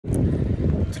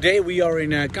Today we are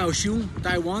in Kaohsiung,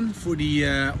 Taiwan for the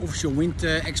Offshore Wind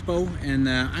Expo, and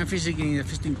I'm visiting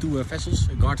two vessels,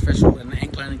 a guard vessel and an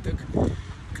anchor handling tug.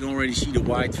 You can already see the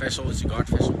white vessel, it's a guard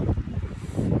vessel,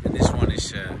 and this one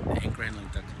is the anchor handling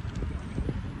tug.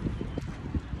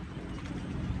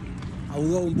 I will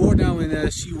go on board now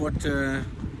and see what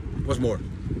was more.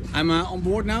 I'm on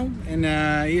board now, and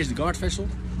here's the guard vessel.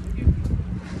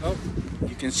 Oh,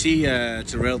 you can see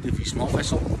it's a relatively small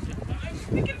vessel.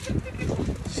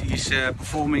 She's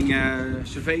performing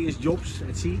surveillance jobs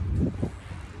at sea,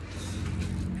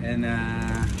 and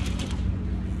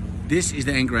this is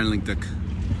the anchor handling tug.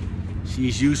 She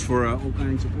is used for all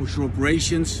kinds of offshore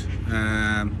operations,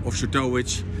 offshore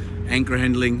towage, anchor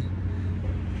handling.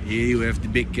 Here you have the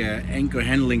big anchor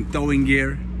handling towing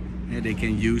gear they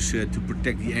can use to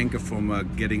protect the anchor from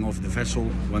getting off the vessel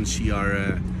once she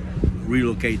are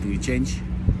relocating the change.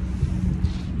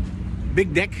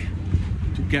 Big deck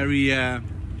to carry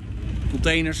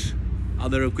containers,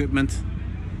 other equipment,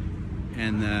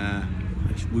 and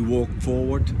as we walk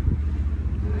forward,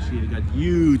 you see they got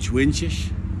huge winches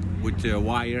with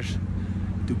wires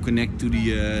to connect to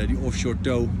the offshore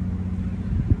tow.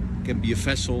 It can be a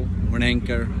vessel or an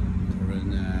anchor or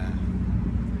an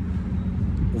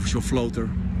offshore floater.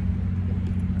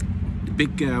 The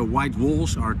big white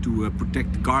walls are to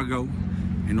protect the cargo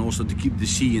and also to keep the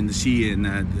sea and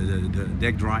the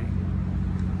deck dry.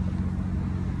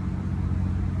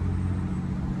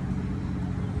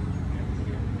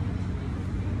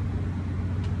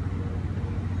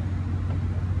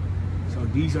 So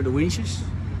these are the winches.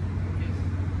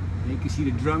 You can see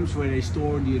the drums where they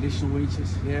store the additional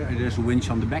winches here, and there's a winch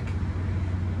on the back.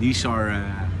 These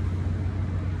are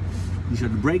the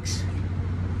brakes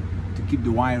to keep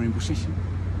the wire in position.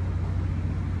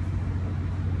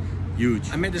 Huge.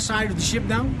 I'm at the side of the ship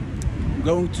now. I'm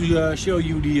going to show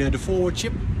you the forward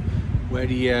ship, where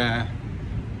the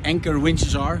anchor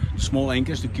winches are, small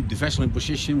anchors to keep the vessel in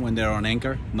position when they're on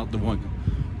anchor, not the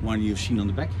one you've seen on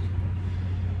the back.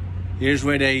 Here's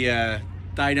where they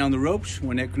tie down the ropes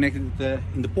when they're connected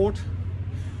in the port.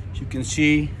 As you can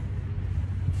see,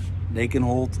 they can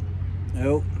hold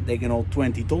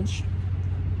 20 tons.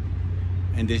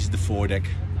 And this is the foredeck.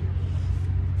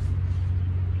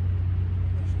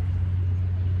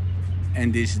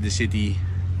 And this is the city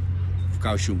of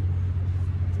Kaohsiung.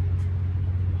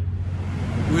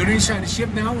 We're inside the ship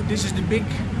now. This is the big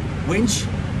winch,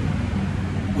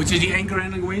 which is the anchor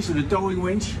handling winch, or the towing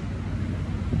winch.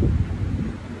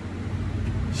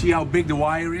 See how big the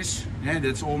wire is? Yeah,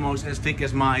 that's almost as thick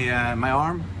as my my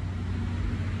arm.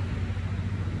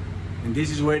 And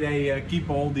this is where they keep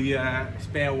all the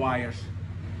spare wires.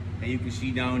 And you can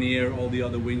see down here all the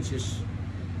other winches.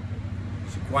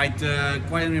 It's quite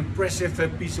an impressive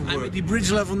piece of work. I'm at the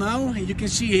bridge level now, and you can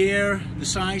see here the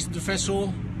size of the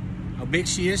vessel, how big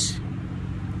she is,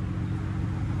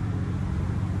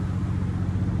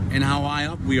 and how high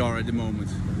up we are at the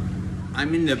moment.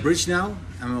 I'm in the bridge now,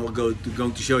 and I'm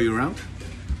going to show you around.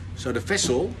 So the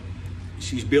vessel,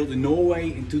 she's built in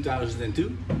Norway in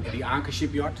 2002 at the Anchor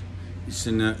shipyard. It's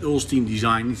an Ulstein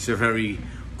design. It's a very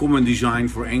common design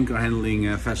for anchor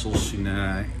handling vessels in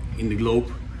the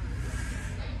globe.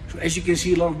 So as you can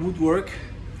see, a lot of woodwork.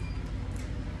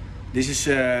 This is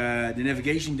the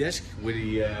navigation desk with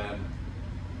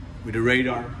the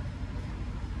radar,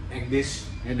 like this,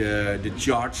 and the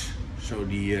charts. So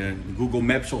the Google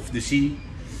Maps of the sea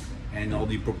and all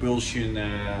the propulsion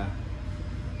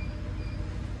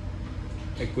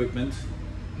equipment.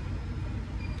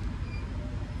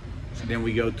 So then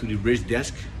we go to the bridge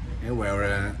desk,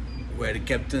 where the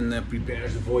captain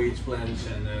prepares the voyage plans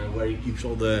and where he keeps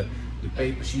all the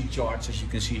paper sheet charts, as you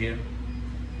can see here.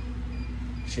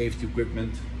 Safety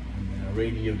equipment and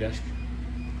radio desk.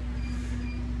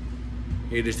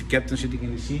 Here is the captain sitting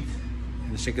in the seat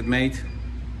and the second mate.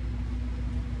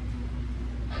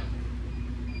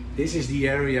 This is the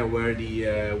area where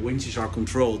the winches are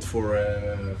controlled for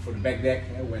the back deck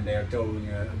when they are towing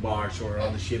a barge or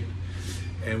other ship,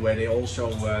 and where they also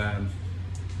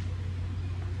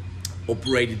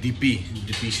operate the DP.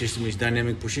 The DP system is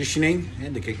dynamic positioning,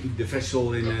 and they can keep the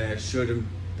vessel in a certain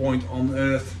point on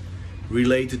Earth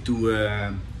related to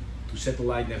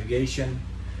satellite navigation,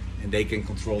 and they can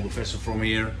control the vessel from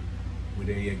here with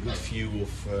a good view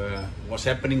of what's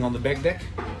happening on the back deck,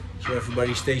 so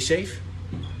everybody stays safe.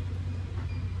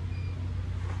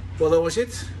 Well, that was it.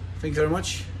 Thank you very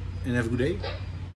much and have a good day.